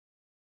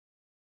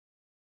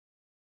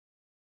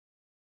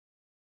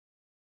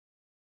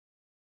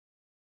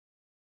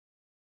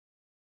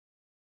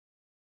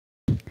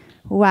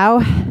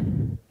Wow.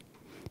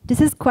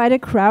 This is quite a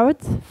crowd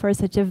for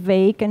such a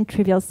vague and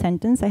trivial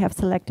sentence I have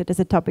selected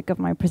as a topic of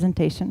my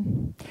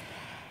presentation.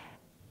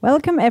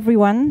 Welcome,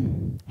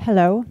 everyone.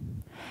 Hello.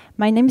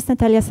 My name is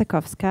Natalia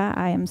Sakowska.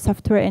 I am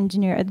software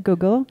engineer at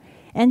Google.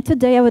 And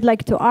today I would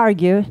like to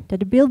argue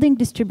that building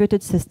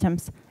distributed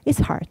systems is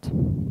hard.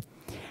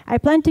 I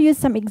plan to use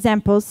some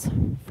examples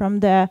from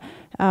the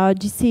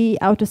GCE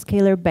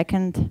Autoscaler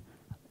backend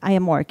I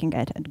am working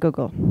at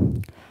Google.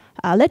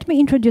 Let me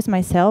introduce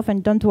myself,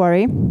 and don't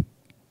worry,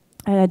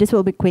 this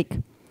will be quick.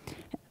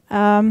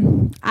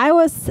 I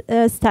was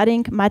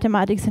studying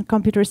mathematics and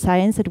computer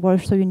science at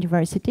Warsaw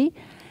University,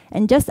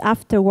 and just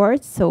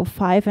afterwards, so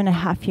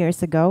 5.5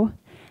 years ago,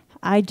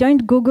 I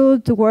joined Google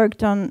to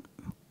work on,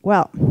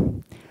 well,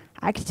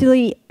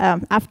 actually,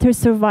 after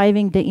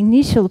surviving the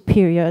initial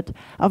period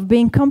of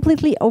being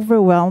completely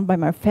overwhelmed by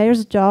my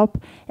first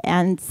job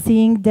and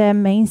seeing the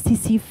main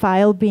CC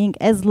file being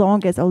as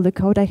long as all the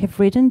code I have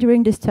written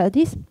during the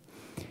studies.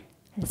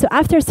 So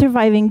after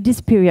surviving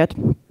this period,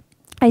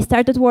 I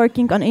started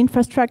working on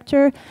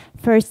infrastructure,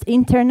 first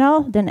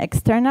internal, then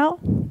external,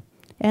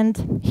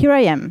 and here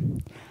I am.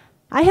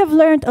 I have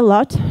learned a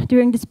lot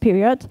during this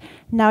period.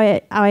 Now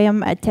I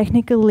am a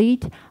technical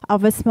lead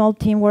of a small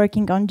team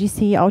working on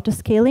GCE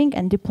autoscaling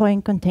and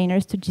deploying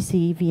containers to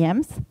GCE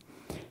VMs.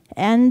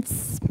 And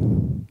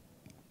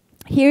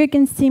here you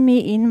can see me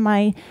in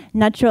my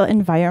natural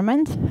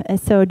environment.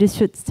 So this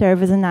should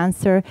serve as an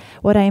answer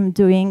what I am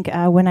doing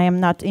when I am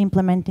not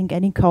implementing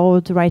any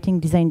code, writing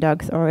design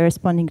docs, or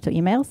responding to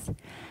emails.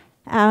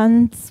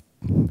 And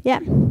yeah,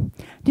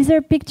 these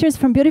are pictures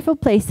from beautiful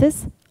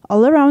places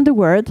all around the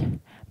world.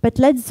 But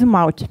let's zoom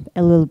out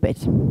a little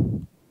bit.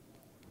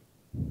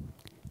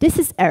 This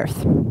is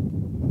Earth.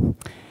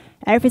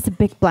 Earth is a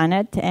big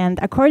planet, and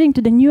according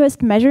to the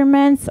newest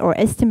measurements or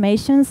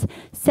estimations,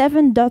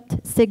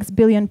 7.6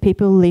 billion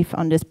people live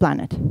on this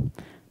planet.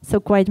 So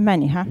quite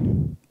many, huh?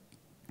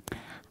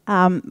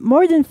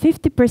 More than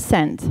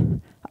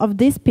 50% of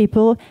these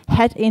people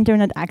had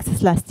internet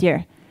access last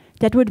year.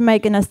 That would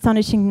make an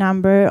astonishing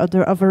number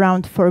of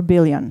around 4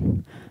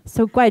 billion.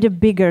 So quite a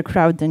bigger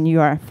crowd than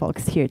you are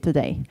folks here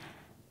today.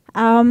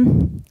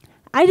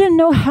 I don't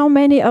know how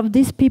many of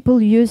these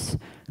people use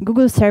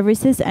Google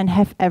services and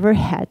have ever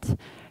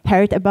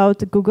heard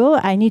about Google.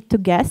 I need to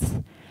guess.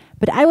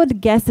 But I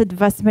would guess that the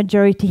vast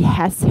majority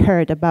has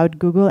heard about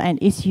Google and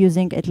is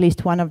using at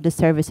least one of the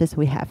services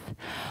we have.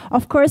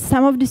 Of course,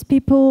 some of these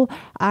people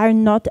are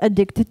not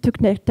addicted to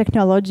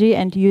technology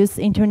and use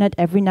internet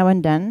every now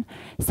and then.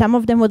 Some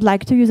of them would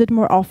like to use it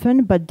more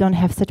often, but don't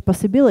have such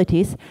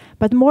possibilities.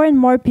 But more and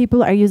more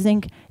people are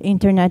using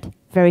internet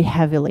very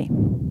heavily.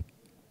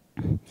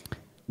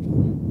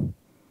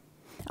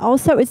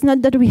 Also, it's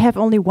not that we have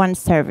only one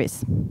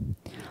service.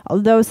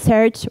 Although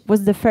search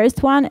was the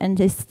first one and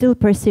is still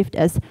perceived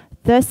as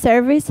the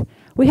service,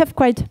 we have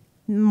quite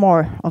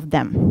more of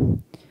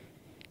them.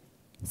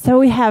 So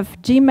we have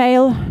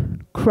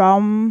Gmail,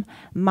 Chrome,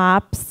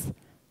 Maps,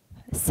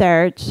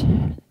 Search,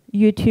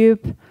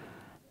 YouTube,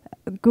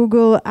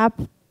 Google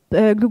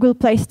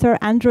Play Store,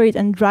 Android,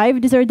 and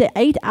Drive. These are the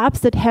 8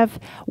 apps that have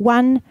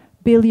 1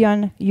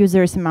 billion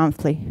users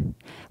monthly.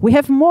 We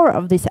have more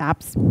of these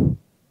apps.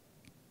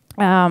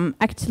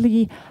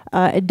 Actually,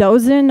 a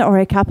dozen or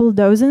a couple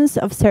dozens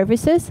of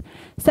services.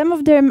 Some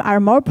of them are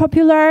more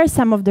popular,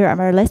 some of them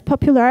are less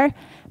popular,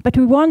 but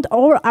we want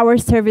all our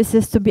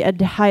services to be at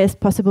the highest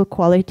possible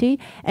quality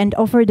and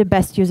offer the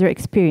best user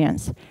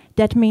experience.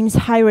 That means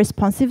high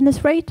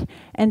responsiveness rate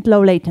and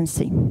low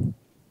latency.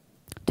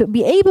 To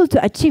be able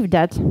to achieve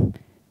that,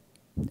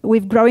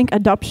 with growing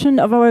adoption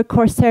of our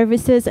core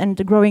services and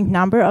the growing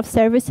number of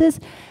services,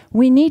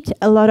 we need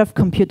a lot of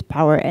compute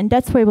power, and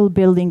that's why we're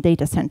building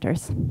data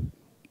centers.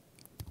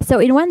 So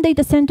in one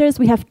data centers,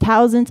 we have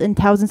thousands and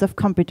thousands of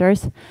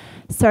computers.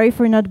 Sorry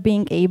for not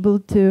being able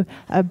to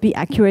be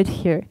accurate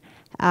here.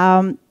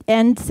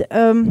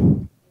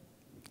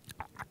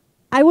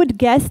 I would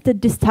guess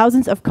that these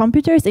thousands of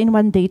computers in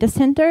one data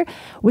center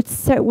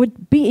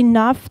would be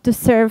enough to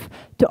serve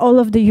to all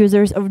of the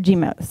users of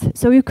Gmail.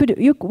 So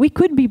we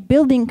could be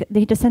building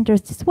data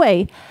centers this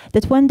way,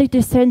 that one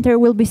data center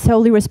will be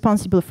solely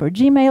responsible for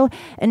Gmail,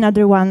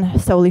 another one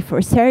solely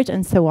for search,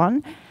 and so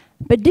on.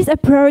 But this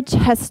approach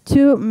has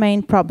 2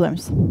 main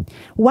problems.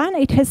 One,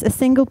 it has a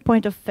single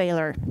point of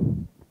failure.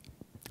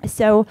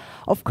 So,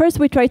 of course,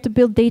 we try to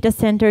build data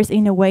centers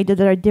in a way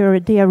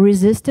that they are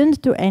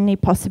resistant to any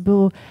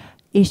possible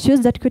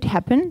issues that could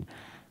happen,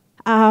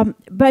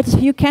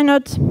 but you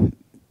cannot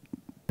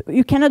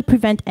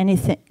prevent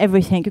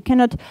everything. You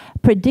cannot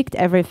predict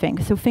everything.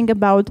 So think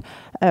about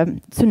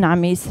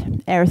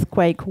tsunamis,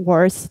 earthquake,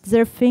 wars. These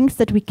are things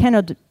that we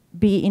cannot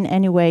be in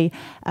any way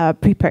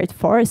prepared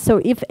for.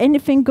 So if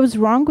anything goes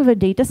wrong with a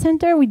data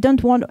center, we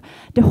don't want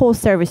the whole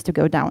service to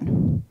go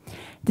down.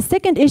 The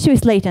second issue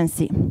is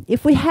latency.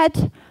 If we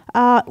had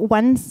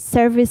one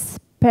service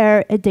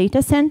per a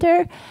data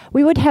center,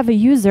 we would have a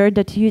user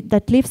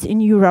that lives in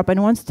Europe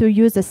and wants to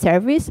use a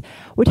service,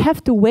 would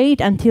have to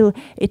wait until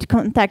it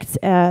contacts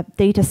a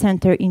data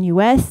center in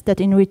US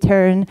that in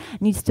return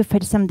needs to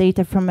fetch some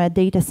data from a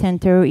data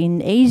center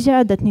in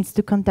Asia that needs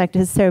to contact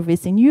a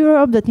service in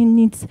Europe that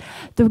needs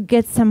to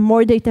get some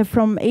more data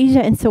from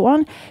Asia and so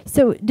on.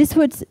 So this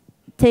would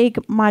take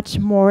much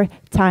more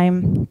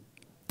time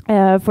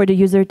for the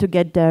user to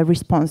get the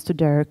response to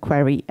their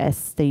query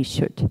as they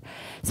should.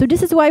 So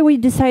this is why we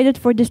decided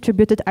for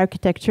distributed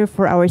architecture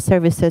for our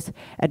services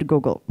at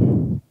Google.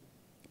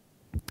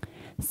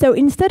 So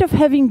instead of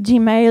having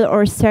Gmail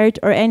or Search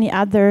or any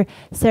other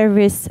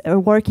service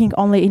working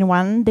only in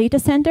one data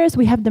centers,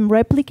 we have them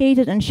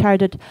replicated and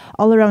sharded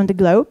all around the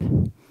globe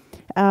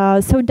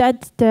so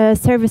that the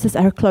services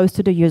are close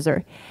to the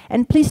user.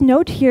 And please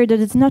note here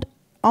that it's not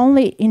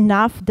only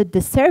enough that the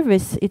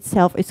service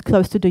itself is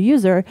close to the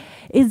user,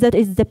 is that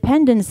its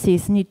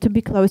dependencies need to be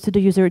close to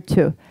the user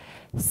too.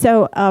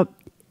 So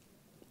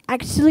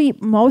actually,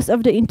 most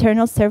of the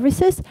internal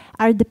services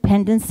are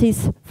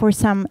dependencies for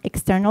some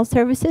external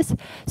services.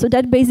 So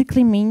that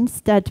basically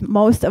means that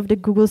most of the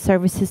Google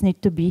services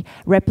need to be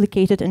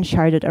replicated and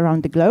sharded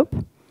around the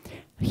globe.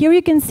 Here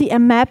you can see a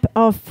map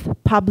of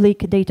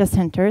public data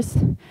centers.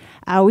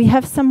 We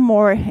have some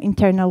more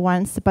internal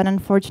ones, but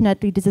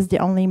unfortunately, this is the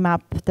only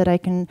map that I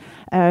can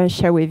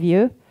share with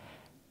you.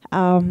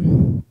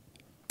 And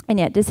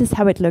yeah, this is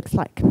how it looks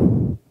like.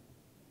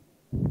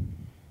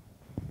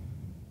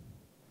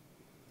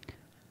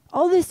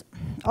 All these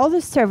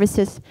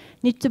services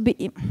need to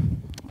be.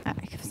 I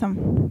have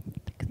some.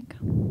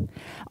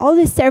 All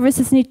these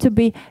services need to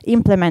be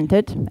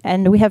implemented,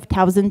 and we have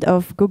thousands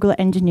of Google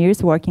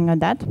engineers working on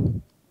that.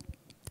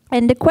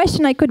 And the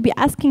question I could be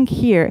asking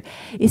here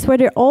is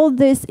whether all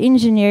these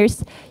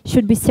engineers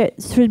should be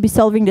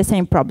solving the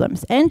same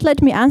problems. And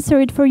let me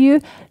answer it for you.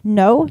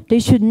 No, they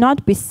should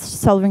not be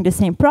solving the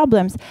same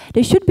problems.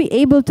 They should be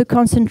able to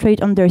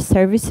concentrate on their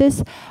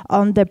services,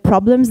 on the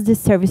problems these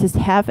services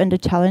have and the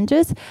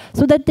challenges,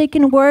 so that they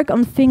can work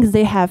on things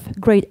they have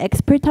great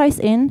expertise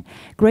in,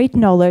 great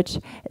knowledge,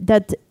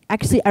 that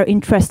actually are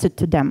interested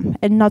to them,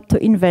 and not to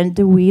invent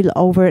the wheel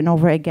over and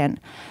over again.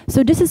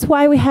 So this is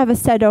why we have a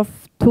set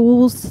of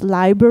tools,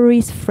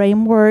 libraries,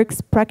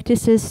 frameworks,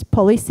 practices,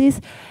 policies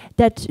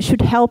that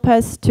should help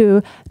us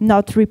to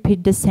not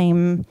repeat the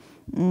same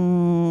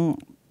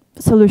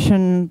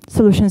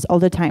solutions all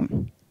the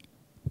time.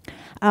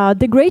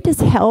 The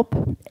greatest help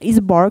is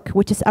Borg,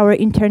 which is our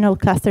internal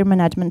cluster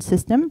management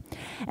system.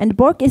 And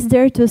Borg is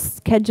there to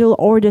schedule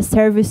all the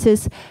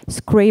services,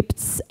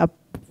 scripts,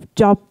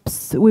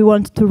 jobs we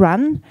want to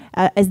run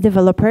as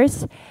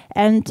developers.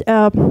 And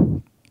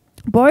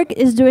Borg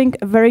is doing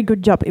a very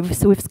good job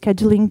with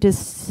scheduling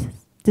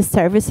the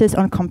services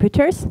on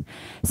computers.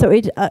 So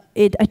it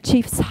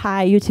achieves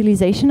high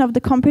utilization of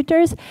the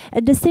computers,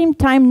 at the same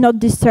time not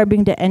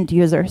disturbing the end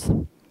users.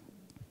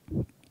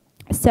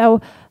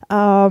 So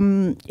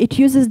it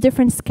uses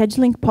different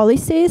scheduling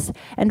policies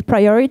and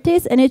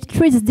priorities, and it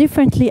treats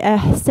differently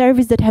a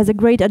service that has a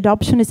great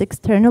adoption, is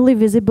externally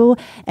visible,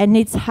 and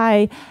needs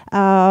high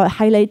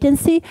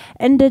latency,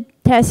 and the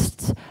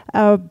test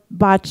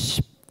batch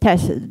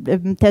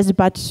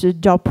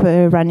job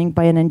running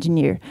by an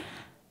engineer.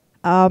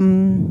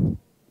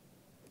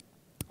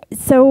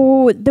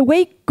 So the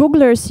way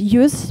Googlers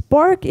use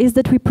Borg is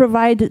that we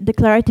provide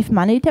declarative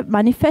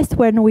manifest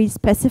when we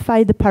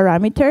specify the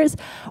parameters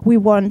we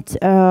want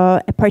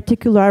a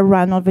particular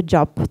run of a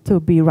job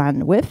to be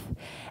run with.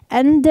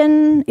 And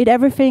then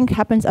everything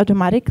happens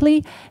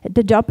automatically.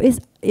 The job is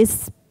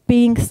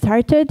being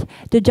started.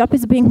 The job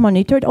is being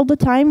monitored all the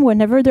time.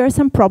 Whenever there are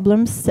some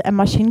problems, a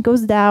machine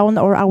goes down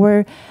or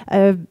our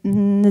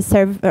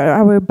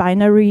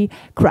binary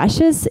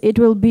crashes, it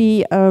will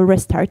be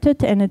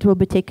restarted and it will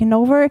be taken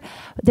over.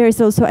 There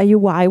is also a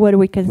UI where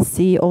we can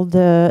see all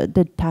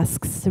the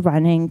tasks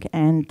running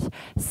and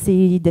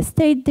see the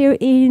state they're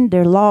in,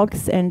 their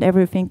logs, and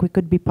everything we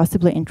could be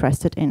possibly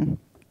interested in.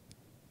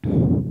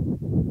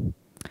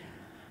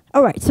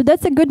 All right, so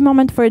that's a good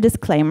moment for a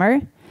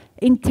disclaimer.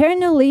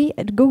 Internally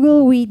at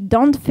Google, we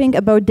don't think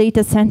about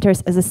data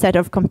centers as a set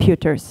of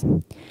computers.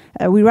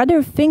 We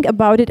rather think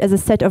about it as a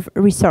set of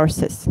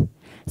resources.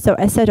 So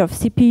a set of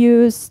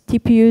CPUs,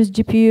 TPUs,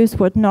 GPUs,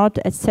 whatnot,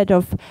 a set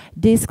of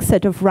disks,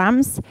 set of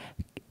RAMs,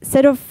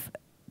 set of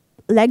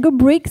Lego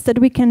bricks that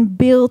we can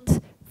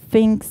build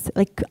things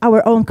like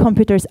our own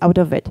computers out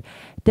of it.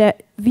 The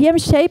VM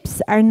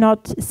shapes are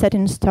not set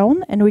in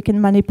stone, and we can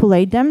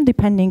manipulate them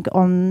depending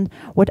on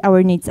what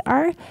our needs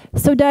are.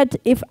 So that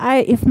if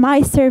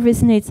my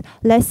service needs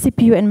less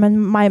CPU and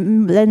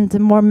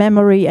more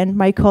memory, and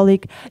my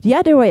colleague the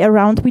other way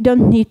around, we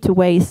don't need to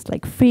waste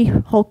like 3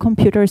 whole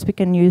computers. We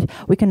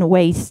can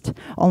waste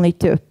only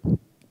 2.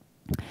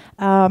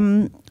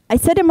 I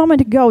said a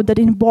moment ago that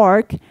in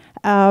Borg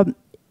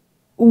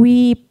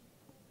we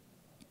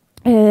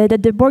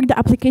that the work, the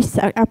applications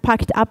are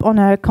packed up on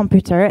a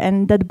computer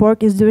and that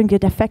work is doing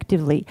it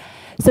effectively.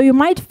 So you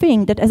might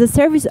think that as a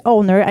service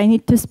owner, I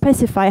need to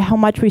specify how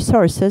much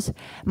resources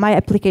my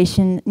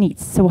application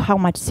needs. So how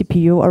much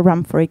CPU or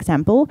RAM, for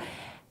example.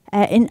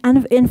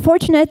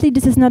 Unfortunately,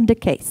 this is not the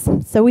case.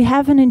 So we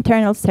have an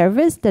internal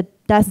service that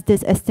does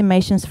these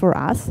estimations for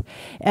us.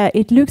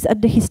 It looks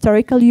at the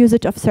historical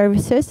usage of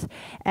services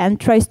and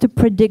tries to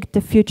predict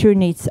the future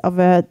needs of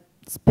a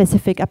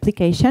specific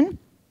application.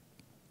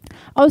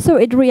 Also,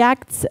 it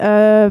reacts,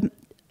 like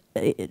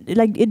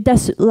it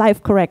does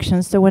live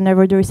corrections. So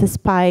whenever there is a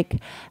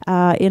spike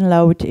in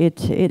load,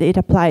 it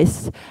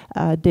applies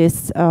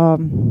these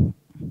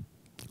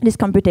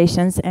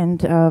computations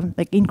and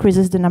like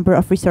increases the number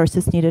of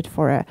resources needed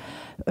for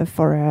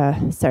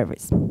a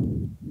service.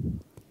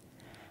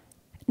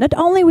 Not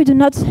only we do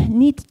not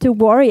need to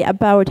worry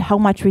about how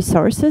much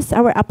resources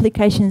our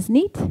applications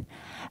need,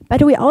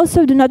 but we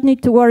also do not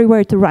need to worry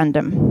where to run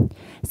them.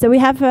 So we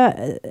have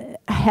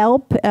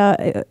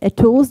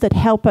tools that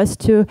help us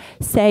to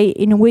say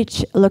in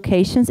which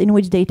locations, in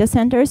which data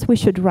centers we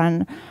should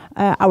run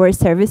our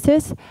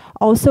services.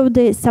 Also,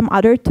 some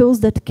other tools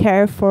that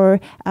care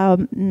for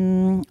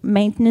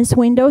maintenance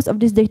windows of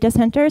these data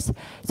centers.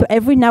 So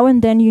every now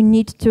and then you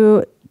need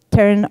to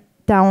turn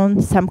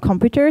down some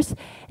computers,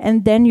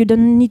 and then you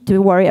don't need to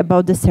worry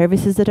about the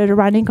services that are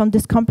running on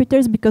these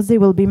computers because they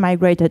will be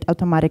migrated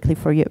automatically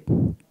for you.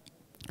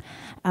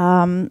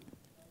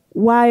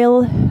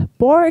 While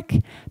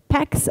Borg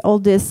packs all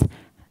these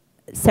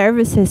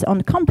services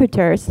on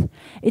computers,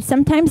 it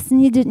sometimes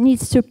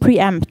needs to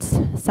preempt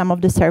some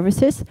of the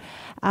services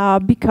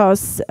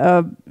because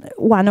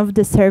one of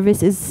the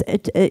services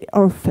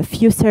or a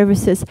few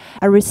services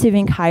are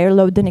receiving higher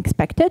load than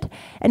expected.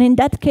 And in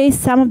that case,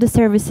 some of the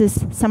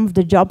services, some of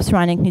the jobs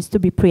running needs to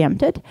be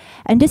preempted.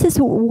 And this is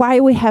why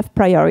we have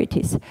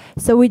priorities.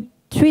 So we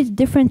treat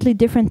differently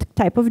different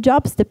type of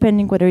jobs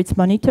depending whether it's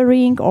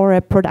monitoring or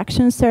a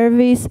production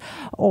service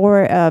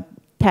or a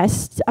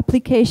test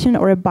application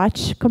or a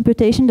batch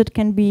computation that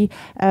can be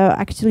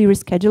actually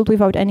rescheduled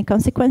without any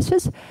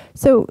consequences.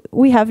 So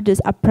we have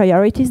these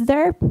priorities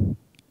there.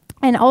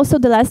 And also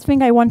the last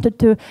thing I wanted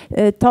to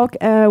talk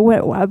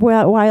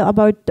while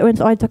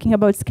talking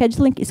about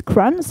scheduling is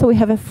cron. So we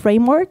have a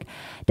framework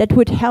that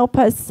would help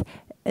us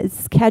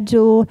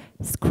schedule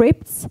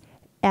scripts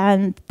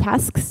and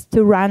tasks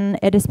to run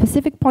at a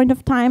specific point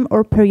of time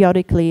or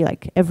periodically,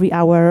 like every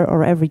hour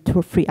or every 2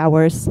 or 3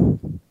 hours,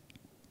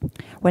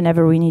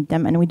 whenever we need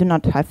them, and we do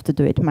not have to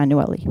do it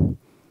manually.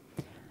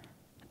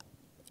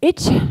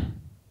 Each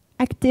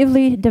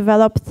actively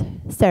developed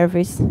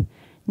service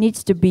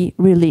needs to be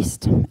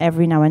released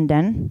every now and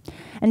then.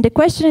 And the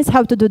question is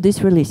how to do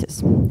these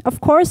releases. Of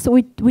course,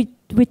 we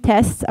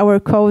test our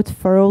code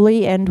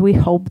thoroughly and we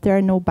hope there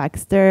are no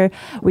bugs there.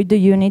 We do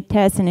unit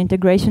tests and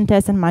integration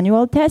tests and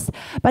manual tests,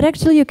 but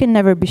actually you can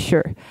never be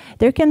sure.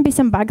 There can be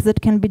some bugs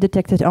that can be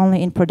detected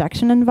only in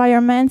production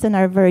environments and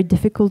are very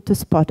difficult to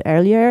spot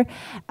earlier.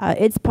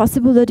 It's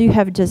possible that you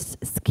have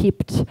just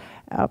skipped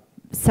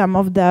some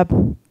of the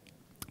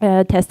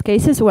test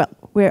cases. Well,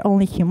 we're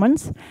only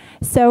humans.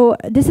 So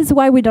this is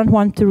why we don't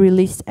want to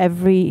release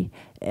everywhere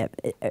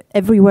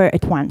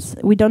at once.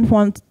 We don't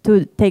want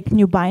to take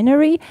new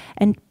binary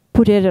and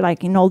put it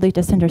like in all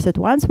data centers at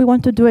once. We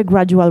want to do a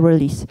gradual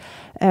release,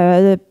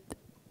 data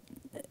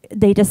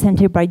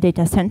center by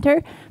data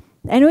center.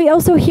 And we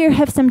also here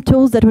have some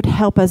tools that would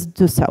help us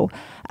do so.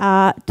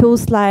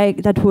 Tools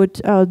like that would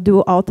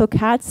do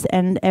AutoCADs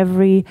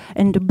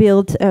and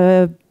build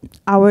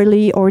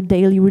hourly or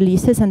daily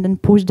releases and then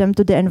push them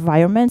to the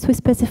environments we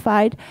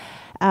specified.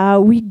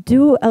 We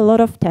do a lot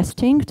of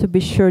testing to be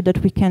sure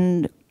that we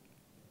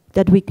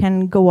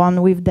can go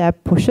on with the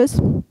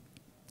pushes.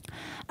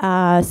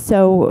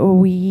 So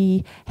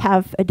we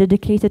have a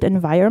dedicated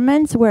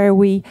environment where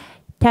we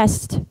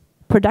test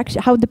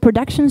how the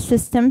production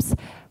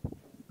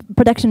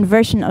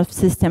version of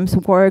systems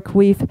work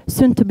with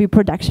soon-to-be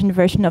production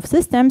version of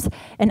systems,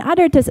 and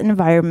other test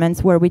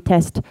environments where we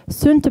test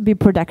soon-to-be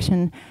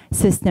production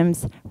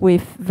systems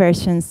with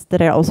versions that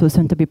are also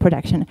soon-to-be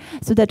production,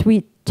 so that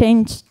we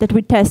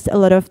test a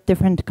lot of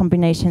different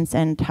combinations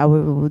and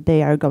how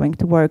they are going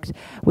to work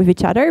with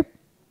each other.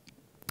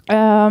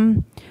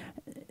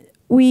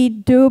 We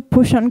do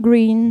push on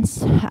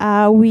greens.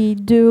 We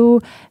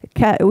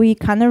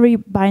canary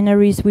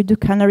binaries. We do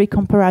canary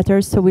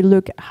comparators. So we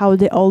look how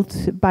the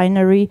old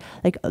binary,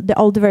 like the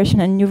old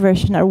version and new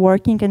version, are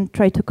working and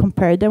try to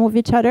compare them with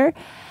each other.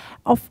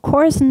 Of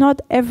course, not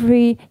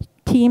every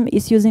team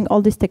is using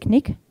all this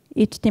technique.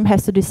 Each team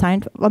has to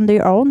decide on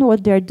their own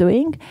what they're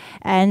doing,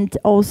 and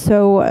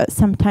also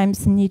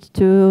sometimes need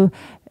to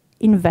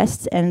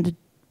invest and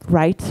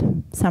write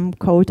some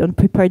code and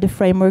prepare the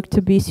framework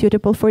to be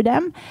suitable for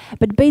them.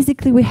 But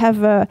basically, we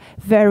have a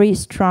very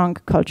strong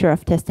culture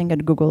of testing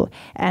at Google,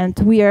 and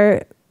we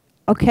are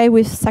okay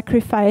with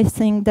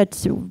sacrificing the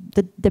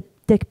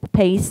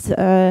pace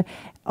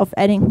of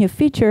adding new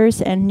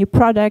features and new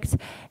products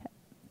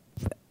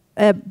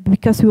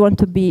because we want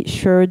to be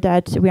sure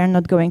that we are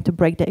not going to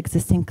break the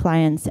existing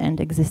clients and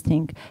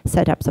existing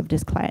setups of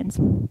these clients.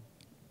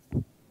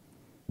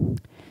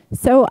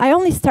 So I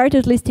only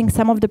started listing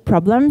some of the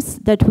problems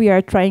that we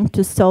are trying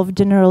to solve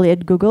generally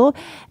at Google,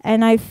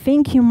 and I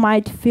think you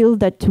might feel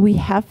that we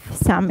have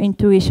some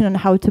intuition on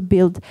how to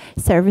build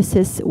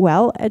services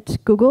well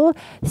at Google.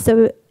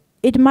 So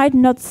it might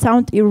not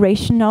sound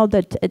irrational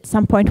that at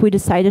some point we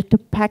decided to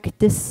pack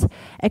this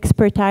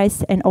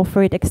expertise and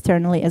offer it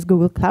externally as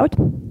Google Cloud.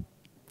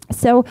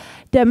 So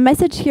the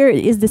message here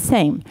is the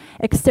same.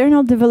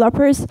 External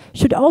developers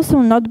should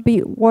also not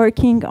be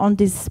working on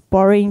this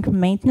boring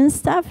maintenance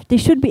stuff. They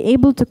should be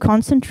able to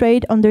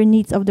concentrate on their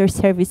needs of their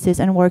services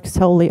and work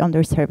solely on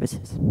their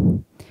services.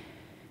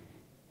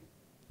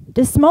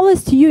 The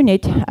smallest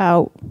unit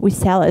we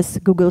sell as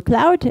Google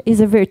Cloud is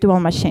a virtual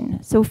machine.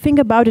 So think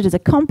about it as a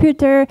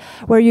computer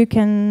where you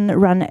can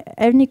run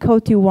any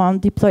code you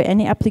want, deploy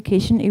any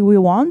application you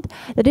want,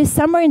 that is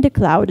somewhere in the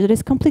cloud, that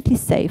is completely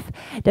safe,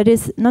 that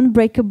is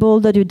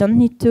non-breakable, that you don't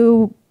need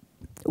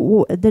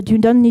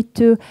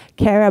to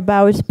care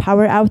about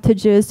power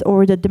outages,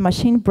 or that the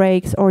machine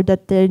breaks, or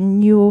that the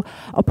new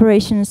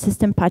operation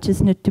system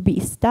patches need to be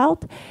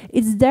installed.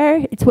 It's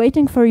there, it's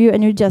waiting for you,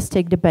 and you just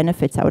take the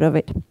benefits out of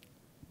it.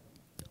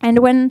 And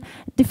when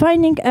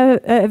defining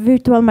a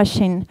virtual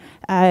machine,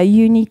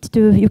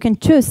 you can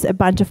choose a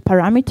bunch of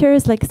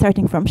parameters, like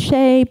starting from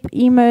shape,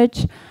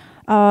 image.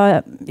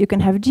 You can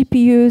have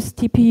GPUs,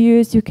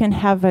 TPUs. You can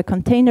have a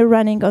container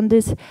running on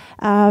this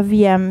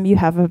VM. You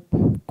have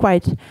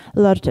quite a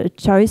lot of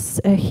choice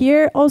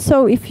here.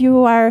 Also, if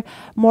you are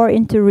more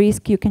into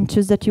risk, you can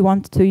choose that you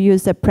want to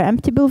use a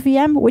preemptible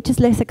VM, which is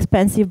less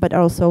expensive, but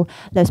also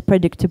less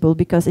predictable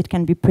because it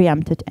can be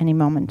preempted any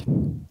moment.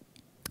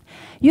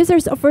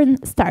 Users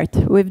often start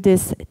with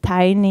this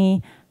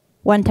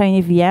one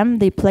tiny VM.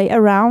 They play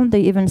around. They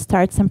even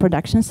start some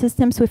production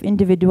systems with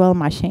individual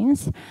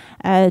machines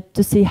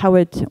to see how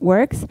it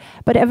works.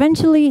 But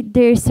eventually,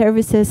 their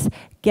services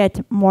get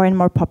more and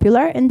more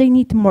popular, and they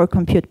need more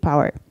compute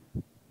power.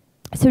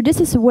 So this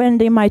is when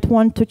they might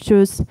want to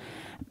choose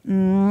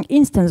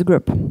instance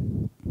group,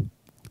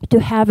 to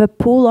have a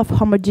pool of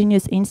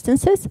homogeneous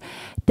instances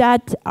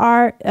that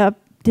are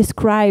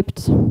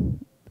described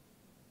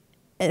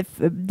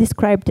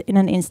in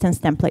an instance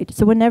template.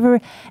 So whenever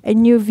a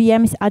new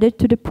VM is added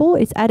to the pool,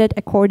 it's added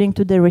according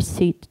to the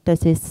receipt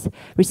that is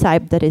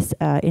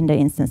in the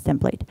instance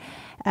template.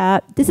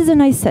 This is a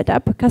nice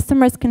setup.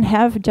 Customers can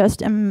have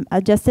just an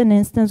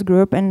instance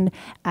group and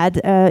add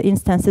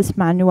instances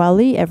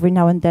manually every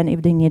now and then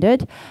if they need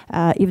it.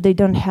 If they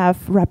don't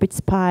have rapid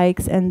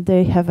spikes and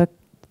they have a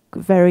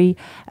very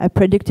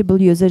predictable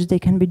usage, they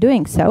can be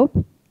doing so.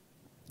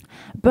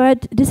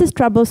 But this is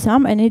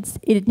troublesome, and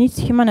it needs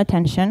human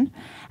attention.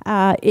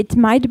 It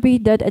might be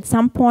that at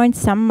some point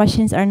some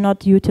machines are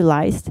not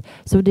utilized,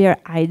 so they are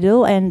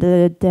idle, and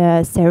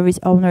the service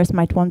owners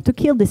might want to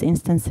kill these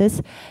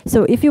instances.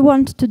 So if you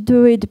want to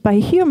do it by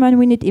human,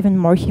 we need even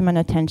more human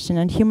attention,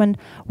 and human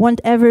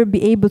won't ever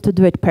be able to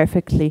do it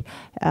perfectly,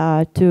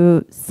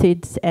 to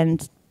sit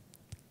and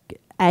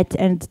add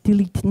and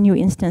delete new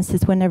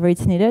instances whenever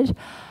it's needed.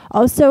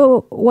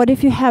 Also, what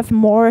if you have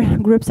more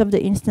groups of the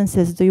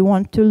instances? Do you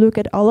want to look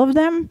at all of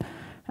them?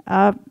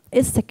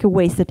 It's like a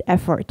wasted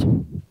effort.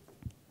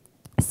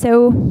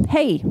 So,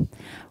 hey,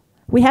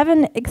 we have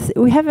an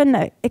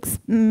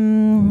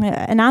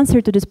answer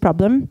to this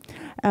problem.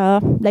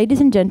 Ladies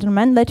and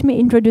gentlemen, let me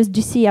introduce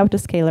GCE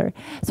Autoscaler.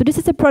 So this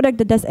is a product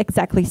that does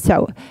exactly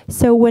so.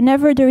 So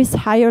whenever there is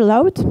higher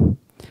load,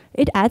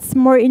 it adds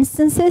more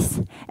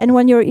instances, and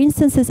when your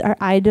instances are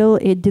idle,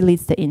 it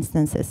deletes the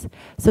instances,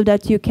 so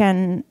that you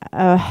can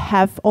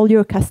have all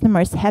your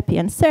customers happy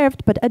and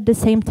served, but at the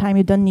same time,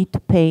 you don't need to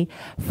pay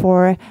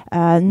for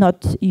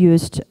not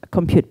used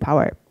compute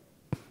power.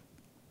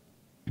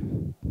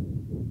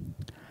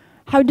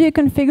 How do you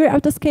configure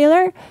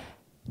Autoscaler?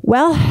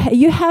 Well,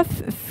 you have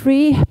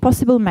 3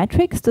 possible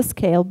metrics to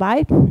scale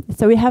by.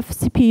 So we have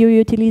CPU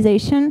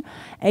utilization,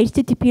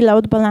 HTTP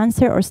load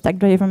balancer, or stack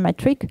driver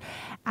metric.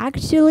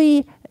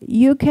 Actually,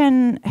 you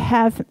can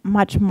have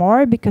much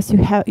more because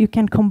you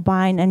can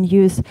combine and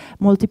use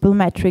multiple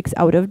metrics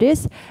out of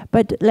this.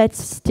 But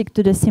let's stick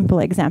to the simple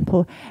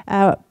example.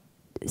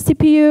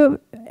 CPU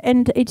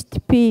and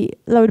HTTP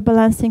load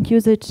balancing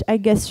usage, I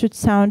guess, should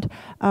sound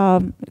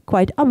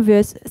quite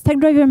obvious. Stack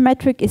driver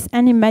metric is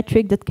any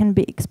metric that can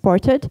be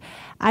exported,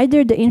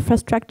 either the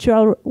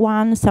infrastructural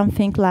one,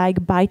 something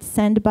like bytes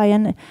sent by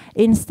an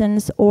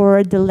instance,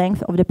 or the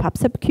length of the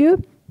PubSub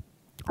queue.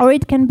 Or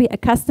it can be a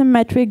custom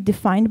metric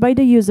defined by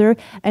the user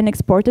and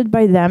exported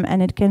by them,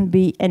 and it can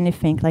be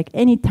anything, like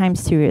any time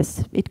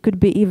series. It could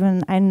be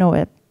even, I know,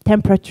 a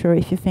temperature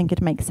if you think it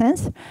makes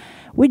sense.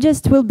 We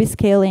just will be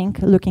scaling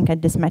looking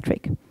at this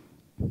metric.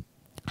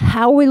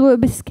 How will we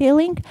be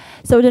scaling?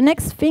 So the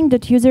next thing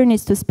that user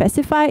needs to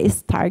specify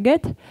is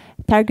target.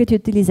 target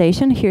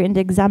utilization here in the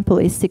example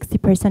is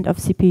 60% of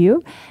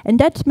CPU, and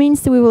that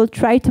means we will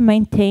try to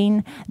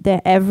maintain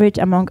the average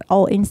among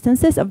all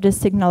instances of the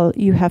signal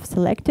you have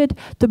selected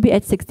to be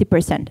at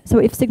 60%. So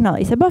if signal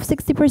is above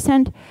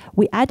 60%,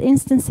 we add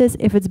instances.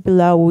 If it's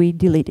below, we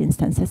delete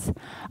instances.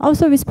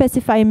 Also, we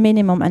specify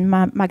minimum and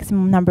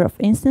maximum number of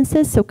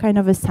instances, so kind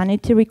of a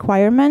sanity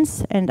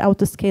requirements, and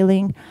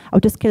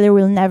autoscaler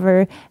will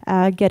never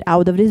get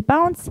out of these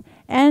bounds.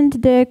 And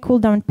the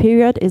cooldown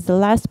period is the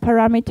last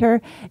parameter,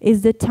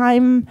 is the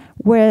time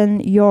when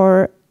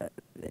your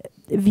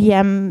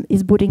VM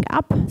is booting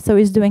up, so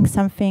it's doing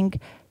something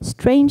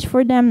strange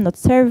for them, not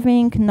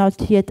serving,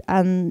 not yet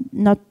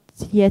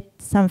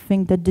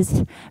something that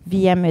this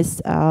VM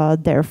is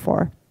there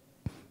for.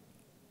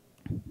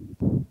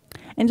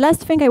 And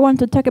last thing I want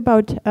to talk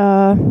about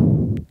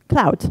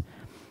cloud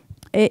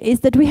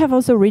is that we have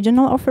also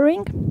regional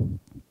offering.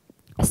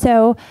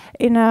 So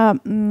in a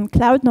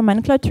cloud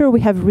nomenclature, we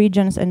have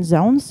regions and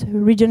zones.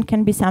 Region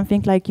can be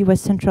something like US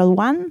Central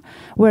 1,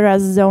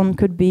 whereas zone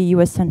could be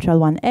US Central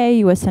 1A,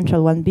 US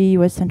Central 1B,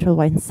 US Central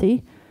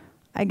 1C.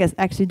 I guess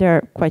actually there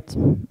are quite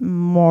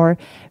more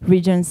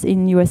regions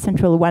in US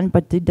Central 1,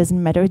 but it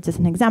doesn't matter, it's just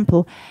an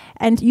example.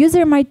 And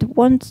user might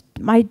want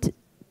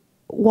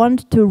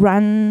to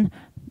run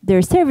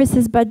their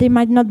services, but they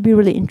might not be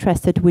really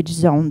interested which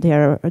zone they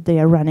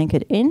are running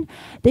it in.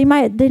 They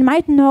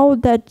might know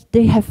that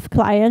they have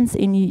clients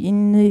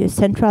in the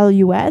central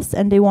US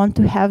and they want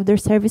to have their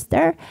service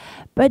there,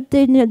 but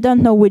they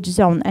don't know which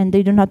zone and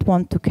they do not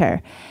want to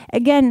care.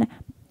 Again,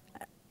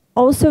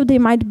 also they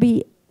might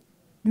be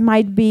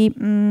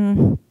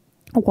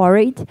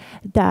worried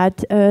that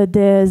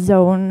the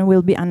zone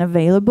will be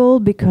unavailable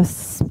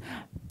because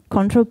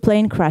control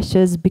plane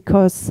crashes,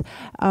 because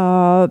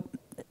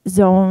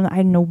zone,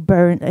 I don't know,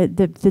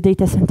 the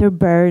data center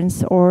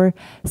burns, or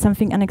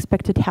something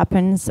unexpected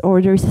happens,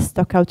 or there is a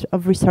stock out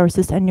of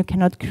resources and you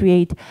cannot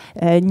create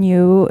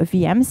new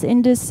VMs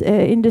in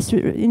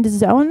this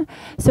zone.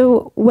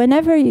 So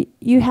whenever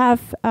you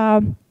have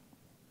a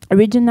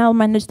regional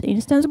managed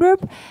instance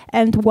group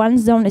and one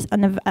zone is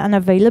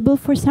unavailable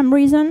for some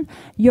reason,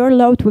 your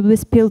load will be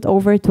spilled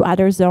over to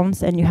other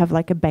zones and you have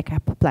like a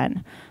backup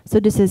plan. So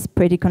this is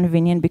pretty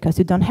convenient because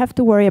you don't have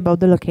to worry about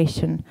the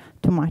location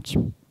too much.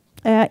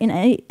 In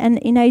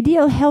an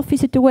ideal healthy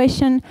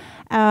situation,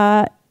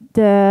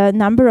 the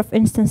number of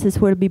instances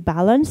will be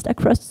balanced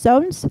across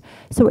zones.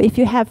 So if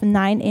you have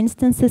 9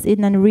 instances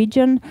in a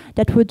region,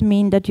 that would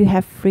mean that you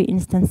have 3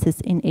 instances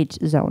in each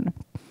zone.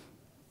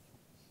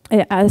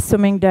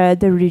 Assuming that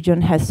the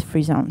region has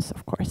 3 zones,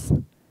 of course.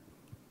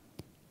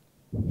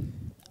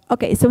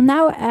 Okay, so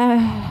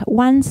now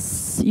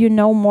once you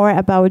know more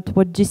about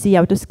what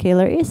GCE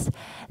Autoscaler is,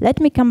 let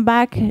me come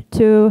back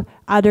to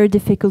other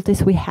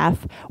difficulties we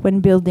have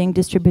when building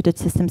distributed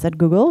systems at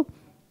Google.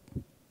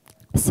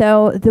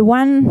 So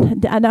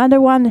another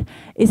one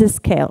is a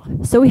scale.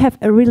 So we have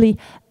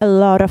a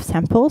lot of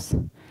samples.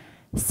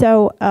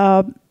 So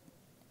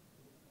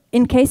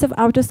in case of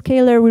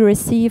Autoscaler, we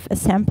receive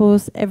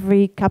samples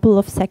every couple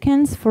of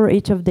seconds for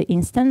each of the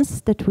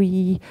instance that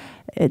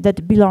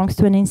that belongs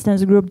to an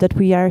instance group that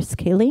we are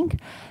scaling.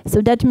 So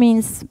that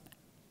means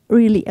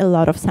really a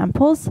lot of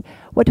samples.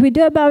 What we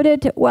do about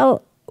it?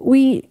 Well,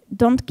 we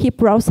don't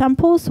keep raw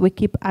samples, we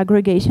keep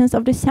aggregations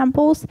of the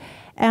samples,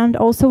 and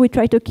also we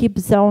try to keep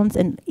zones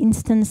and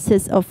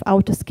instances of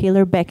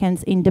Autoscaler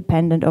backends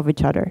independent of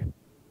each other.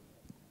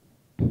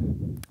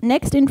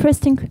 Next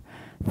interesting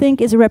thing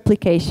is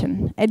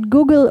replication. At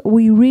Google,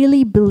 we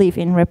really believe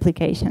in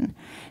replication.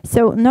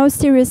 So no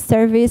serious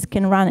service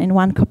can run in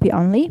one copy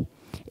only.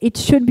 It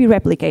should be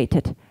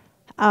replicated.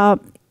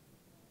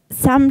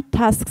 Some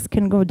tasks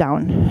can go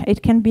down.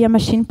 It can be a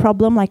machine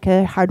problem, like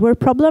a hardware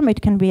problem.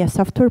 It can be a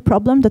software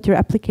problem that your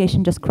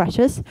application just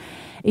crashes.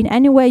 In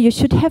any way, you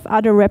should have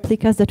other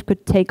replicas that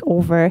could take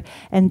over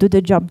and do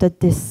the job that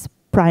this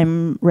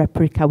prime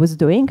replica was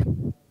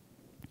doing.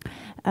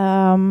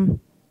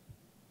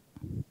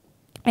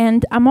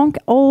 And among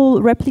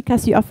all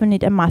replicas, you often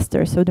need a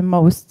master, so the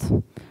most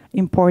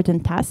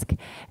important task.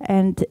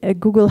 And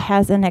Google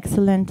has an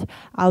excellent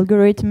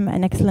algorithm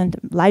and excellent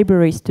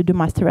libraries to do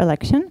master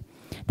election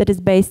that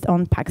is based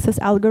on Paxos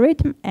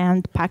algorithm.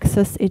 And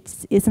Paxos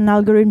is an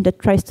algorithm that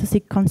tries to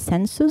seek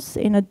consensus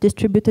in a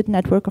distributed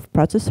network of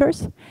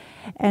processors.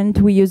 And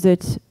we use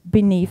it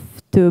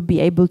beneath to be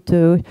able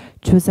to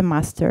choose a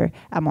master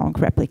among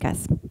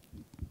replicas.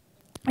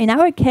 In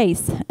our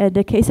case,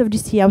 the case of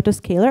GCE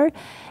Autoscaler,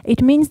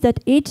 it means that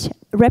each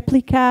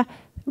replica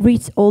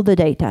reads all the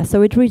data.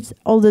 So it reads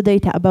all the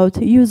data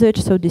about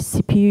usage, so the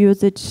CPU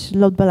usage,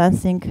 load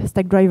balancing,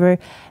 stack driver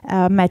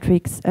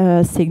metrics,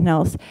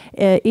 signals.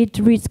 It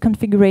reads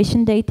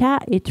configuration data.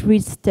 It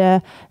reads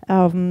the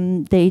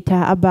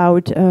data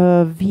about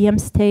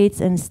VM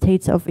states and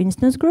states of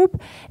instance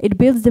group. It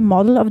builds the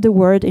model of the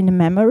word in the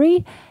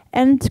memory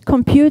and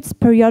computes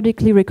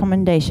periodically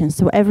recommendations,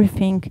 so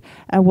everything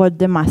what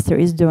the master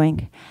is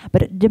doing.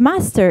 But the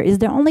master is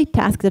the only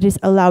task that is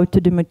allowed to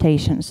do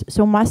mutations.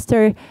 So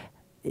master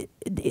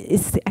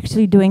is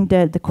actually doing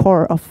the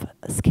core of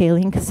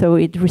scaling, so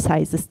it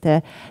resizes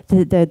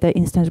the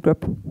instance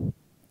group.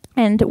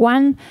 And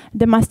when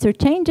the master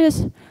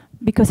changes,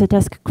 because a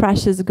task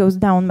crashes, goes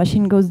down,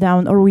 machine goes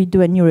down, or we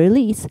do a new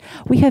release,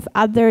 we have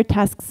other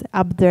tasks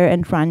up there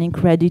and running,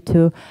 ready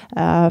to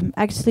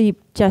actually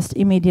just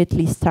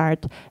immediately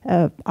start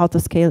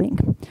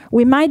auto-scaling.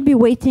 We might be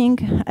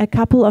waiting a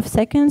couple of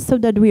seconds so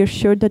that we are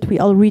sure that we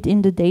all read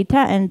in the data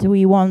and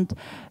we won't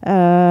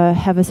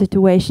have a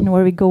situation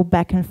where we go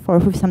back and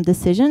forth with some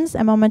decisions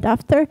a moment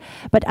after.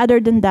 But other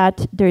than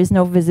that, there is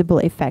no visible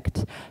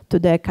effect to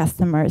the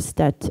customers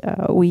that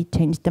we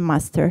changed the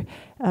master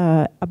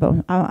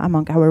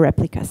among our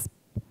replicas.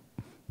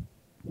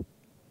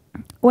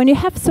 When you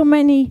have so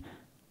many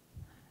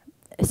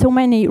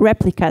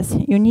replicas,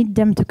 you need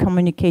them to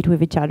communicate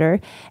with each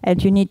other,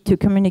 and you need to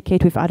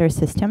communicate with other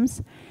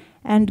systems.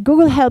 And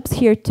Google helps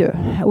here too.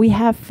 We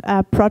have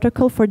a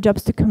protocol for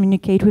jobs to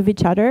communicate with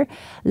each other,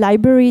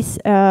 libraries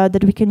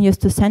that we can use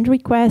to send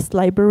requests,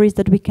 libraries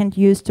that we can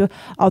use to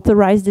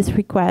authorize these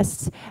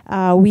requests.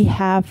 We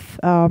have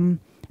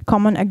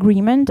common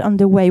agreement on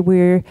the way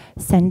we're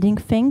sending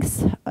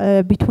things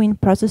between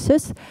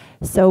processes.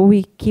 So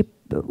we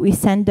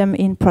send them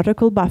in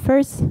protocol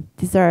buffers.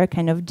 These are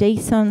kind of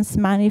JSONs,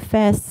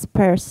 manifests,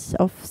 pairs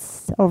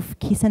of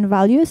keys and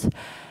values.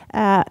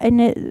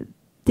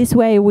 This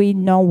way we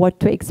know what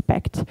to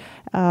expect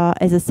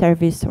as a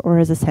service or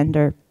as a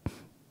sender.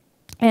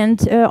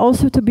 And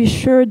also to be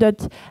sure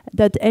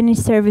that any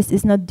service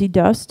is not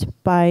DDoSed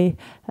by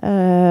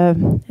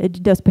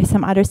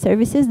some other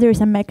services, there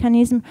is a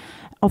mechanism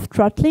of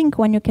throttling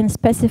when you can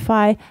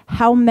specify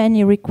how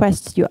many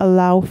requests you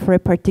allow for a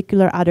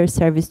particular other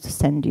service to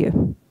send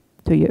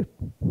to you.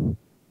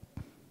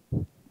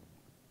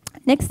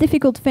 Next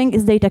difficult thing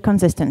is data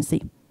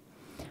consistency.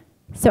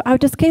 So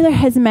Autoscaler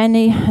has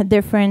many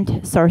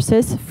different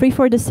sources. 3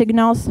 for the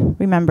signals,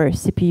 remember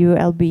CPU,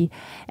 LB,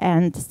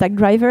 and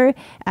Stackdriver.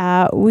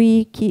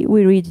 We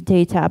read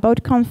data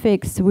about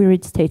configs, we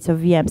read states of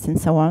VMs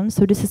and so on.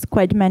 So this is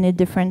quite many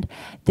different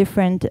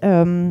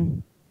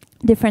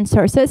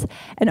sources.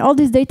 And all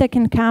this data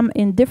can come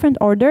in different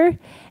order,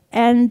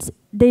 and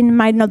they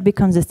might not be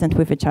consistent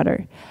with each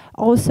other.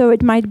 Also,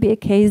 it might be a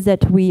case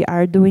that we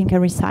are doing a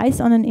resize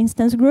on an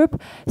instance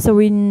group, so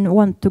we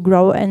want to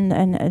grow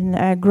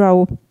and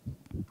grow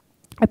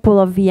a pool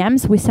of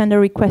VMs. We send a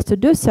request to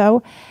do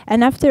so,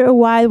 and after a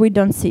while, we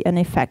don't see an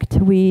effect.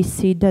 We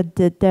see that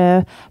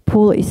the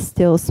pool is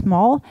still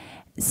small.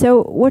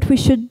 So what we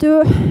should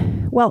do,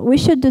 well, we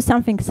should do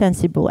something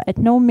sensible. At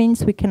no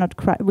means we can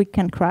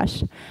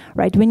crash,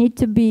 right? We need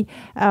to be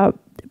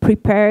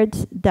prepared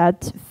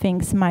that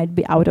things might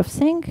be out of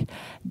sync,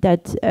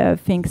 that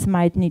things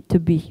might need to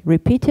be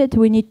repeated.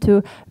 We need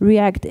to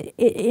react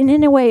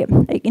in a way.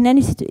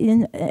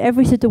 In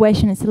every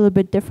situation, it's a little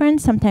bit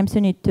different. Sometimes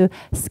you need to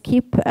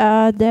skip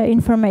the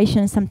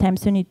information.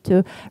 Sometimes you need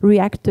to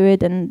react to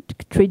it and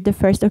treat the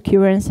first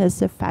occurrence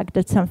as a fact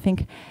that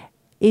something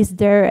is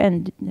there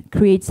and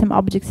create some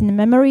objects in the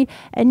memory.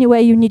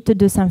 Anyway, you need to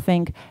do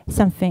something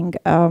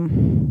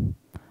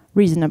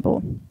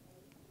reasonable.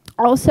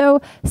 Also,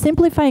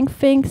 simplifying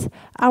things,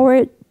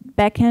 our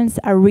backends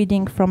are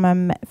reading from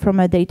a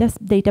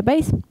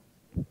database,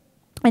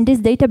 and this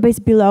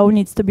database below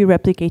needs to be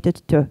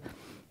replicated too.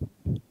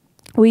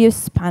 We use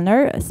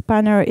Spanner.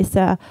 Spanner is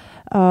a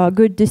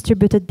good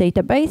distributed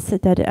database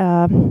that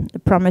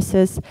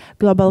promises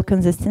global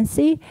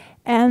consistency.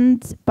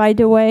 And by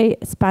the way,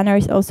 Spanner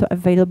is also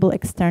available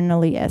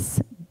externally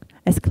as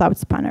Cloud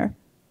Spanner.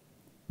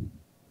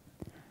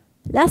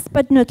 Last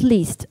but not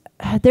least,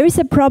 there is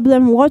a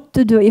problem what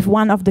to do if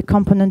one of the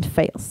components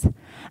fails.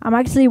 I'm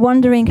actually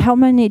wondering how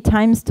many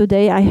times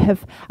today I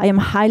am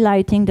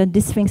highlighting that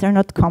these things are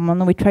not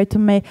common. We try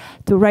to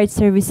write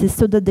services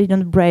so that they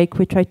don't break.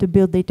 We try to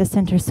build data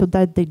centers so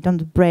that they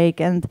don't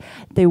break and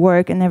they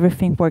work and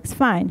everything works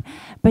fine.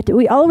 But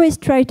we always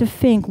try to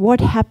think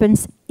what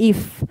happens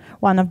if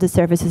one of the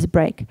services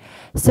break.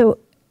 So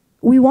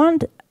we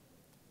want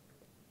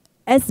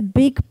as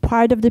big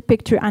part of the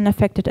picture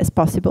unaffected as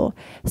possible.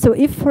 So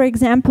if, for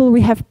example, we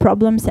have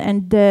problems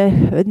and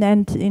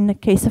in the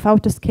case of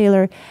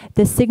Autoscaler,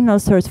 the signal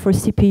source for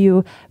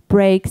CPU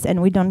breaks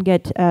and we don't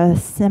get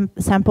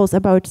samples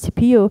about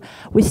CPU,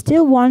 we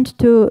still want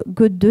to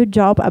do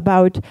job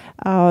about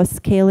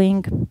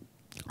scaling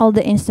all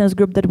the instance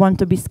group that want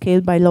to be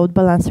scaled by load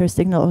balancer,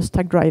 signal, or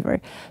Stackdriver.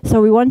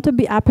 So we want to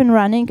be up and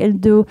running and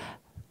do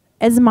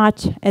as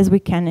much as we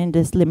can in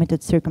these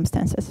limited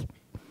circumstances.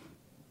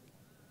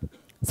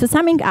 So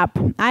summing up,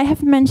 I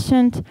have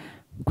mentioned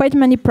quite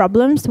many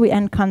problems we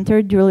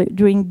encountered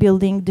during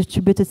building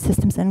distributed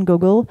systems in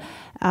Google.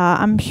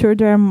 I'm sure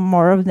there are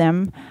more of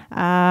them.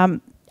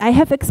 I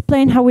have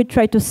explained how we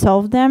try to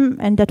solve them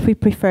and that we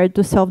prefer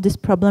to solve these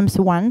problems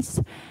once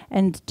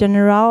and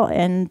general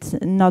and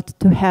not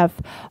to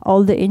have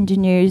all the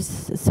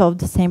engineers solve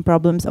the same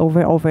problems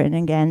over and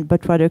again,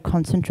 but rather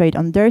concentrate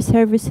on their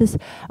services,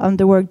 on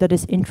the work that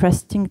is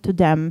interesting to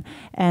them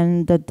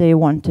and that they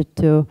wanted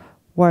to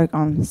work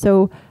on.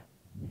 So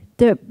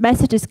the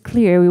message is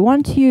clear. We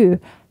want you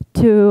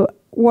to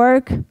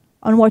work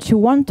on what you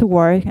want to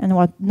work and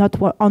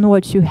on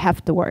what you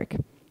have to work.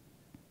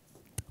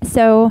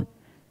 So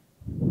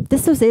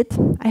this was it.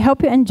 I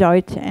hope you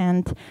enjoyed,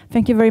 and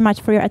thank you very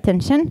much for your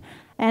attention.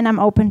 And I'm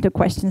open to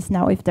questions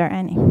now if there are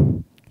any.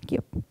 Thank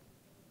you.